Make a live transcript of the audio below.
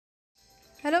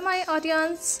my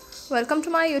audience, welcome to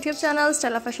my YouTube channel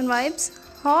Stella Fashion Vibes.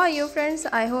 How are you friends?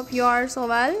 I hope you are so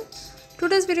well.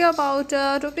 Today's video about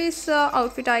two-piece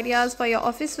outfit ideas for your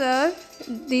office wear.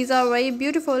 These are very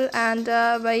beautiful and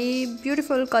very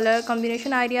beautiful color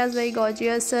combination ideas, very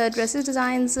gorgeous dresses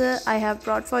designs I have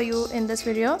brought for you in this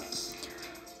video.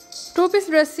 Two-piece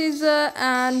dresses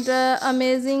and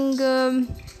amazing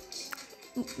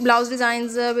blouse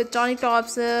designs with tonic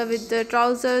tops, with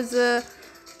trousers,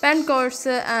 pant coats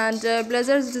and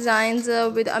blazers designs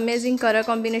with amazing color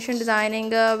combination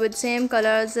designing with same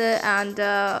colors and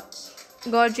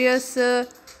gorgeous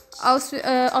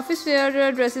office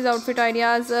wear dresses outfit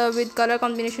ideas with color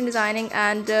combination designing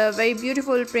and very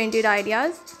beautiful printed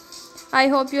ideas. I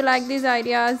hope you like these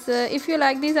ideas. If you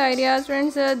like these ideas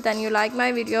friends, then you like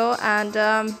my video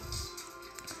and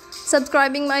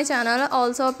subscribing my channel.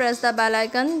 Also press the bell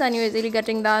icon, then you easily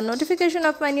getting the notification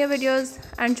of my new videos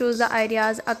and choose the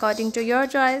ideas according to your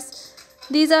choice.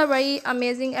 These are very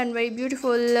amazing and very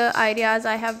beautiful ideas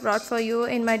I have brought for you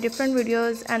in my different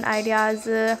videos and ideas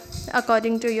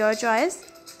according to your choice.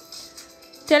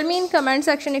 Tell me in comment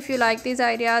section if you like these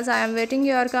ideas. I am waiting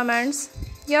your comments.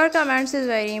 Your comments is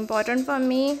very important for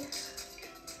me.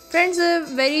 Friends,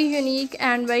 very unique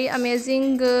and very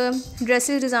amazing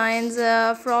dresses designs,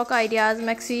 frock ideas,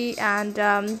 maxi and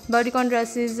bodycon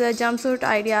dresses, jumpsuit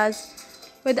ideas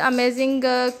with amazing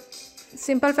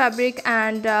simple fabric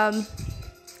and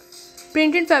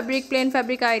printed fabric, plain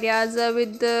fabric ideas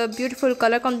with beautiful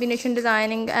color combination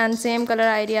designing and same color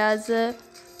ideas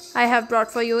I have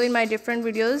brought for you in my different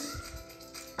videos.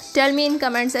 Tell me in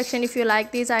comment section if you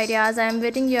like these ideas. I am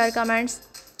waiting your comments.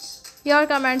 Your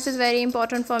comments is very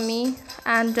important for me,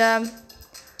 and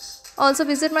also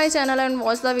visit my channel and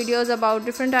watch the videos about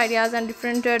different ideas and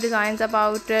different designs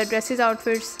about dresses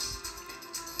outfits.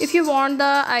 If you want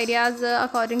the ideas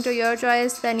according to your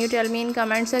choice, then you tell me in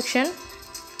comment section.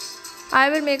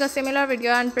 I will make a similar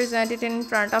video and present it in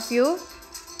front of you.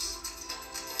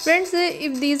 Friends,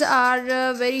 if these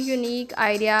are very unique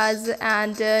ideas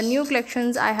and new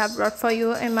collections I have brought for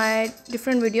you in my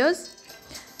different videos.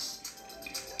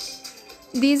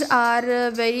 These are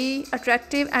very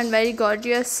attractive and very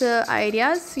gorgeous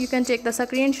ideas. You can take the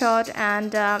screenshot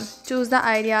and choose the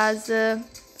ideas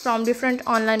from different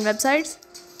online websites.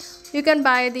 You can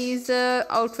buy these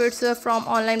outfits from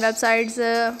online websites,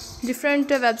 different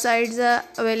websites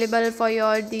available for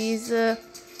your these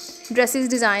dresses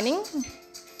designing.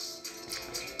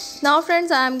 Now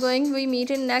friends, we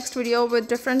meet in next video with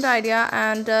different idea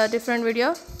and different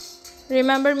video.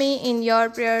 Remember me in your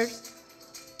prayers.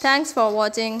 Thanks for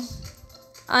watching.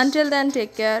 Until then,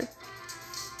 take care.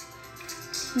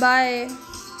 Bye.